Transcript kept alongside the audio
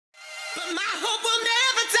But my hope will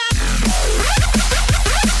never die.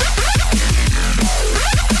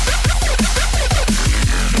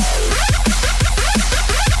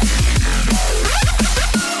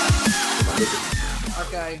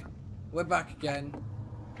 Okay, we're back again.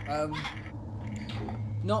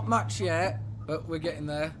 Not much yet, but we're getting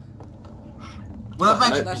there. We'll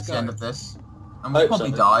eventually let's reach the go. end of this, and we'll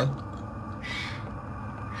probably die.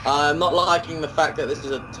 I'm not liking the fact that this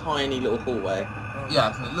is a tiny little hallway. Oh.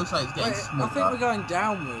 Yeah, it looks like it's getting Wait, smaller. I think we're going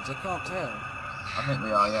downwards, I can't tell. I think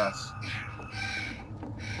we are, yes.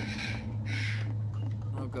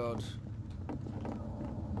 Oh god.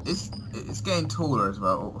 It's getting taller as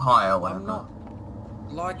well, or higher, whatever. I'm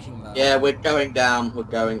not liking that. Yeah, we're going down. We're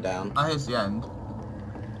going down. Oh, here's the end.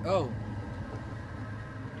 Oh,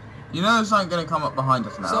 You know there's something going to come up behind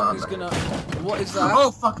us now, something's aren't there? gonna... What is that? Oh,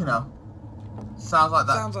 fucking hell. Sounds like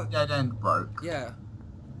that Sounds like- dead end broke. Yeah.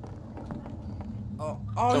 Oh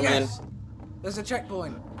Come yes! There's a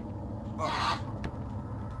checkpoint. Oh.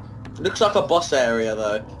 Looks like a boss area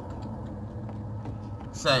though.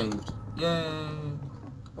 Saved. Yay.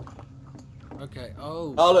 Okay,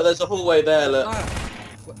 oh. Oh look, there's a hallway there. Look. Alright,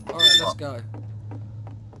 let's go.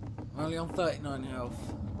 I'm only on 39 health.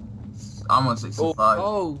 I'm on 65.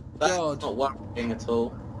 Oh, That's god. not worrying at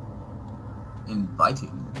all.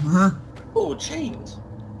 Inviting. Oh, chains.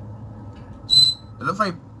 They look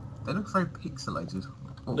very pixelated.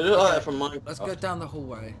 Oh. They look like that from Minecraft. Let's go down the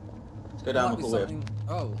hallway. Let's go down Might the be hallway. something...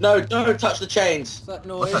 Oh. No, don't touch the chains. What's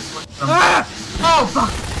that What's noise? that? Ah! Oh,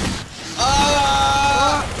 fuck!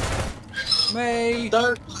 Ah! Me!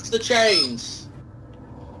 Don't touch the chains.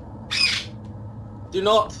 Do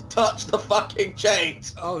not touch the fucking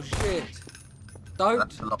chains. Oh shit. Don't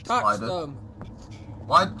That's a lot of touch spiders. them.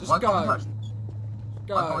 Why Just can't we go. touch?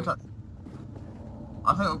 Why can't we Go. touch?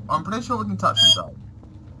 I'm pretty sure we can touch them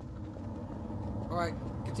though. Alright,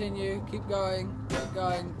 continue. Keep going. Keep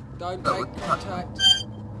going. Don't No, make we can touch- contact.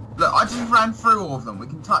 Look, I just ran through all of them. We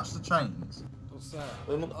can touch the chains. What's that?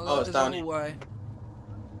 Oh, look, it's there's down a here. hallway.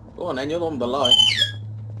 Go on then, you're on below.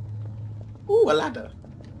 Ooh, a ladder.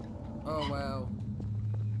 Oh wow.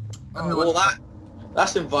 And who Oh, Well, wants-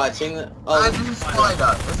 that's inviting. And Oh, there's a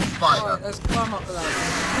spider. There's a spider. Alright, let's climb up the ladder.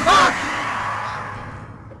 Ah!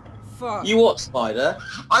 Fuck. you what, spider?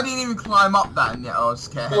 I didn't even climb up that and yet I was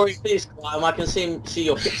scared. Sorry, please climb. I can see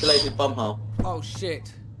your pixelated bumhole. Oh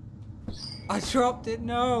shit. I dropped it,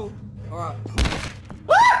 no. Alright.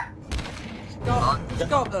 Go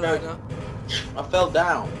up the ladder. I fell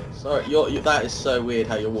down. Sorry, that is so weird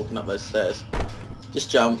how you're walking up those stairs. Just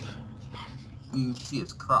jump. You can see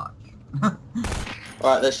its crotch.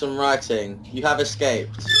 Alright, there's some writing. You have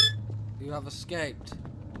escaped. You have escaped.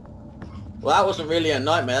 Well, that wasn't really a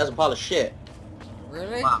nightmare. That was a pile of shit.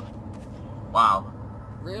 Really? Wow. Wow.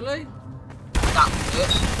 Really? That was it.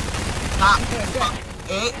 That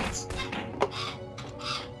was it.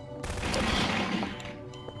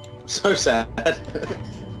 So sad.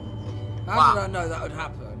 How Wow. did I know that would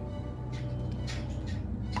happen?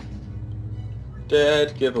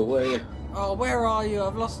 Dead giveaway. Oh, where are you?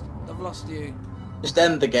 I've lost you. Just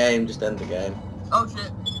end the game. Just end the game. Oh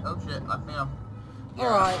shit. Oh shit. I think I'm... Yeah.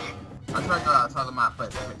 Alright. I tried to go outside the map, but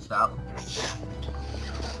it's glitched out.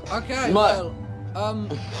 Okay, You might- well,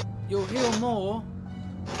 you'll hear more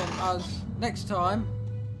from us next time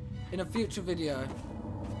in a future video.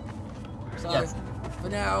 So, Yes. for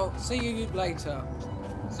now, see you later.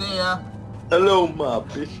 See ya. Hello, my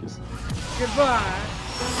bitches. Goodbye.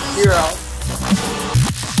 You're out.